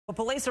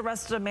Police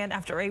arrested a man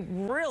after a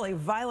really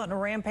violent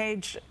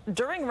rampage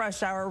during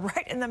rush hour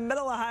right in the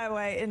middle of the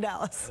highway in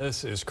Dallas.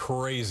 This is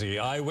crazy.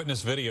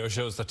 Eyewitness video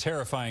shows the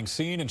terrifying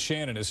scene, and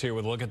Shannon is here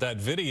with a look at that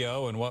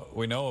video and what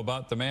we know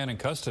about the man in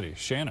custody.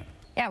 Shannon.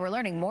 Yeah, we're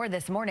learning more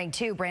this morning,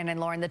 too, Brandon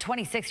Lauren. The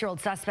 26-year-old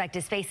suspect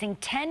is facing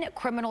 10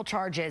 criminal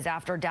charges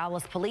after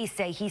Dallas police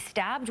say he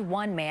stabbed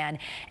one man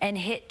and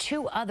hit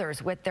two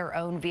others with their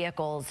own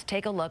vehicles.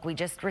 Take a look. We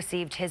just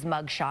received his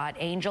mugshot.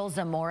 Angel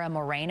Zamora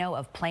Moreno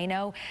of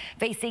Plano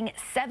facing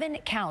 7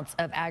 counts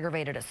of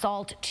aggravated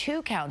assault,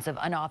 2 counts of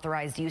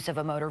unauthorized use of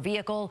a motor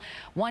vehicle,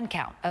 1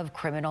 count of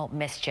criminal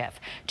mischief.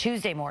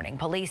 Tuesday morning,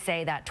 police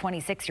say that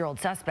 26-year-old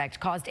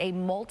suspect caused a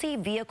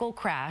multi-vehicle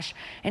crash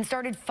and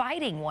started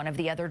fighting one of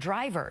the other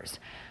drivers.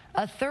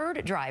 A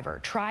third driver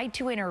tried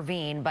to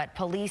intervene, but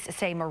police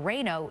say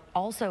Moreno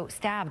also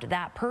stabbed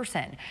that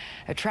person.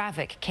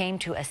 Traffic came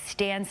to a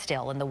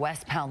standstill in the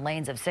westbound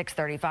lanes of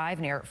 635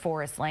 near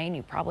Forest Lane.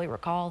 You probably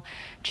recall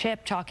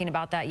Chip talking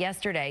about that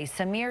yesterday.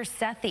 Samir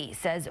Sethi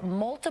says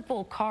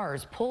multiple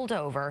cars pulled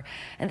over,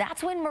 and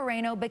that's when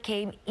Moreno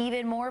became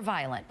even more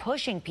violent,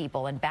 pushing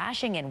people and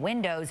bashing in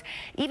windows,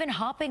 even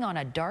hopping on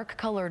a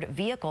dark-colored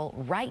vehicle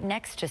right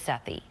next to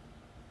Sethi.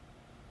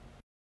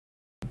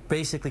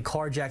 Basically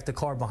carjacked the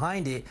car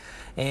behind it,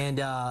 and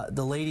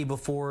the lady,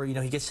 before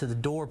he gets to the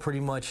door,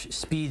 pretty much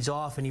speeds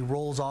off, and he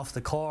rolls off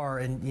the car.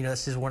 And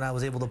this is when I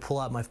was able to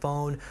pull out my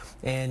phone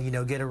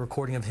and get a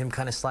recording of him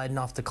kind of sliding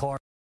off the car.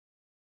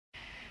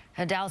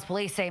 Dallas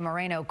police say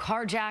Moreno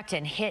carjacked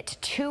and hit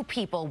 2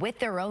 people with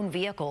their own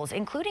vehicles,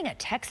 including a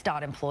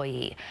TxDOT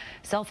employee.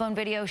 Cell phone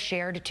video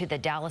shared to the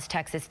Dallas,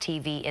 Texas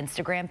TV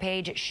Instagram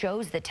page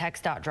shows the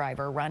TxDOT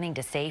driver running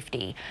to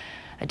safety.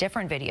 A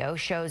different video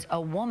shows a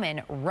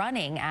woman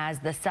running as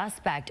the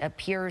suspect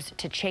appears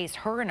to chase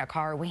her in a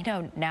car. We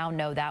now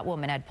know that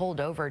woman had pulled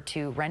over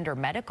to render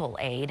medical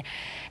aid.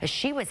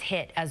 She was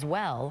hit as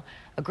well.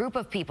 A group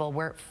of people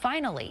were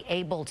finally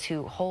able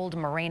to hold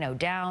Moreno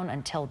down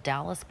until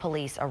Dallas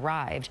police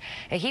arrived.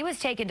 He was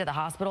taken to the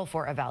hospital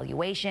for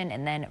evaluation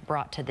and then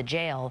brought to the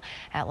jail.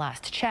 At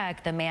last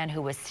check, the man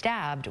who was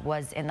stabbed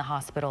was in the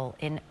hospital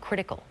in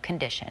critical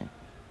condition.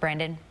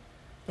 Brandon?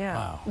 Yeah,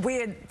 wow.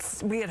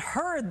 We had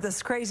heard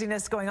this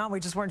craziness going on. We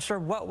just weren't sure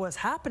what was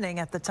happening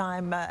at the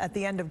time at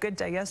the end of Good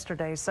Day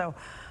yesterday. So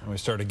we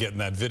started getting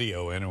that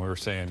video in, and we were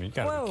saying, "You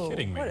got to be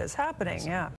kidding me! What is happening?" Yeah.